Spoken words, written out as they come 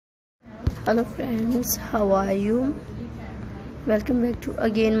Hello friends, how are you? Welcome back to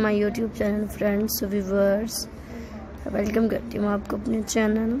again my YouTube channel friends, so viewers welcome करती हूँ आपको अपने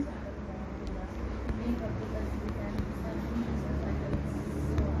channel.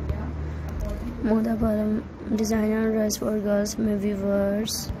 Modi Palam designer dress for girls में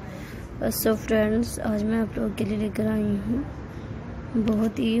viewers. So friends, आज मैं आप लोगों के लिए लेकर आई हूँ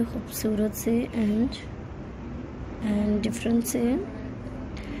बहुत ही खूबसूरत से एंड डिफरेंट से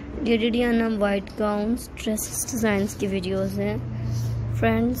डिडियाना वाइट गाउन्स ड्रेसेस डिज़ाइंस की वीडियोस हैं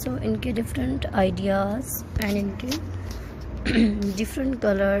फ्रेंड्स। तो इनके डिफरेंट आइडियाज़ एंड इनके different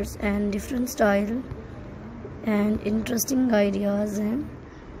colours and different style and interesting ideas हैं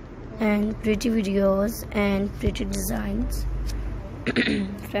and pretty videos and pretty designs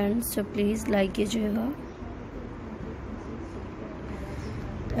friends. तो प्लीज़ लाइक कीजिएगा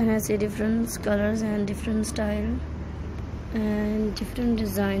एंड ऐसे different colours and different style and different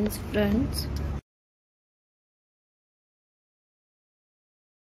designs friends।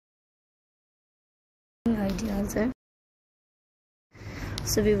 Ideas है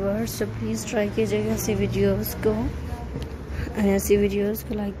सभी viewers, तो please try कीजिएगा ऐसी videos को एंड ऐसी वीडियोस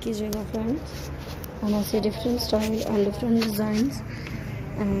को लाइक कीजिएगा फ्रेंड्स एंड ऐसे different style and different designs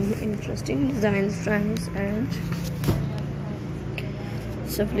and interesting designs friends and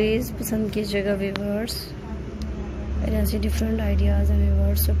so please पसंद कीजिएगा व्यूअर्स एंड ऐसे डिफरेंट आइडियाज़ एंड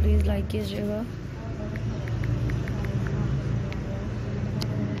व्यूअर्स। तो प्लीज़ लाइक कीजिएगा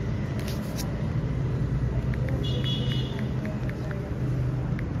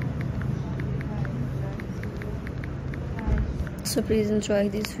so please enjoy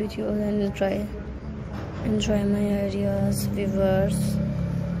this video and enjoy my ideas viewers।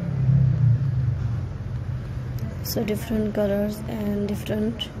 so different colors and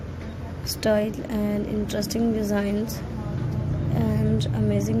different style and interesting designs and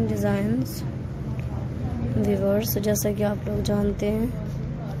amazing designs viewers। जैसा कि आप लोग जानते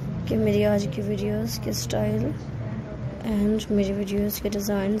हैं कि मेरी आज की वीडियोस के स्टाइल एंड मेरी वीडियोस के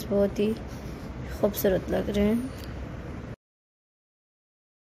डिज़ाइंस बहुत ही खूबसूरत लग रहे हैं।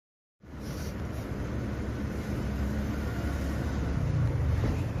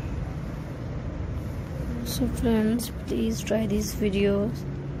 So friends, please try these videos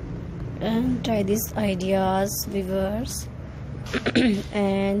and try these ideas viewers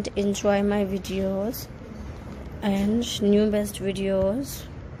and enjoy my videos and new best videos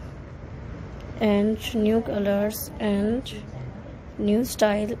and new colors and new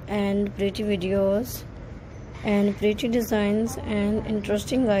style and pretty videos and pretty designs and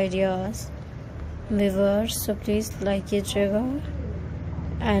interesting ideas viewers। so please like कीजिएगा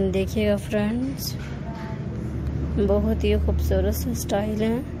and देखिएगा friends, बहुत ही खूबसूरत से style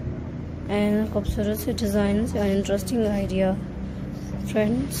हैं and खूबसूरत से designs and interesting idea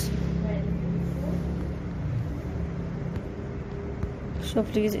friends. So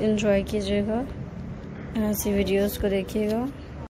please enjoy कीजिएगा ऐसी वीडियोस को देखिएगा।